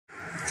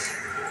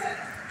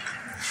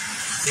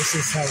This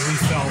is how we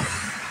felt.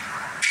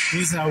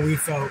 This is how we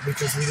felt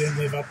because we didn't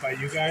live up by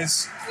you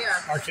guys.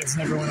 Yeah. Our kids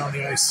never went on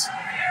the ice.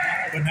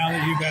 But now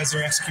that you guys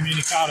are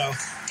excommunicado,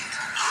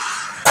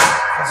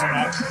 because you're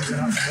not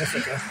in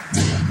Ithaca.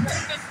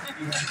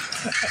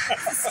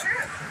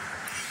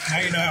 Now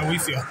you know how we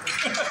feel.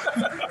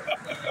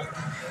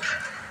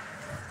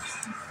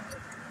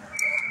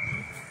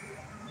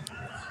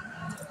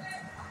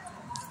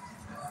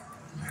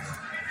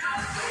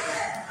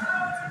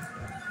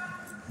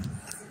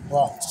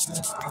 Well.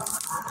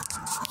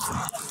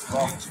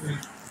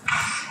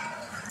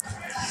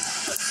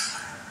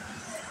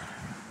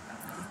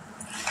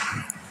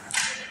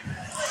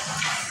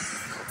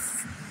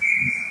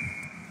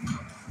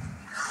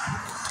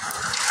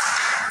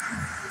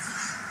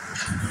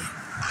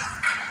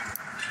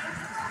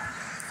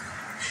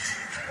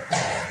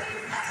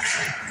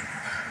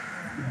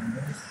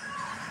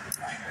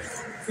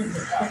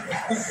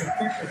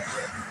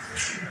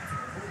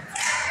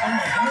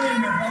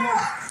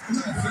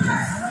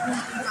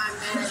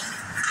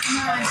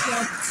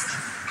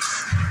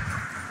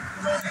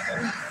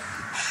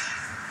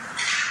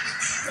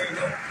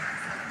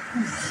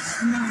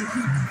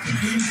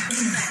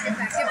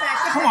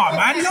 Come on,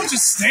 man. You don't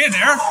just stand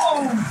there.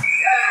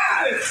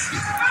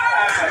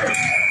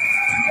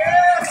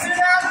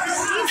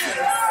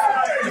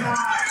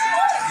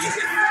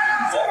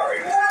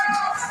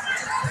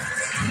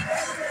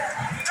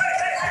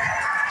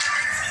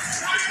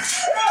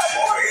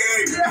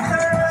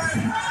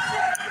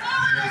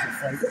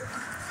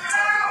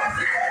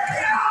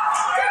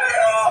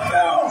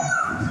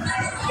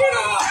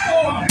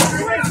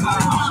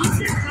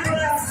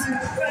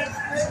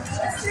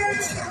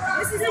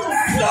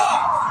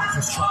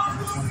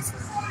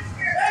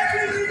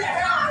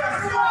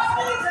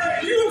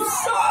 You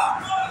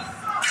suck!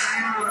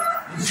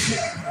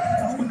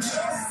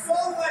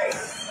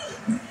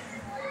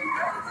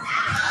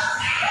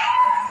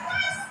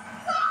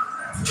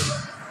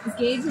 Is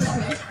Gage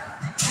okay?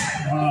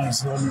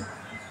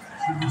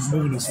 He's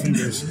moving his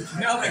fingers.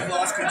 Now they've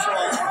lost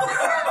control.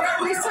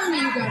 Please tell me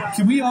you got it.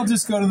 Can we all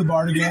just go to the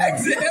bar together? Yeah,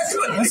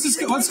 exactly. Let's just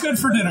go. What's good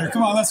for dinner?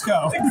 Come on, let's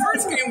go. The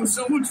first game was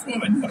so much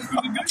fun. It was a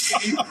good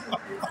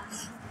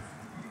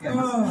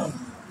game.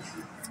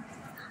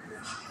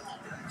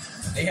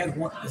 They had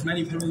as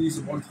many penalties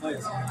in one play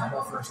as in the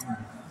whole first game.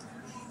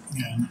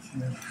 Yeah.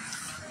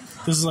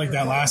 This is like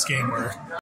that last game where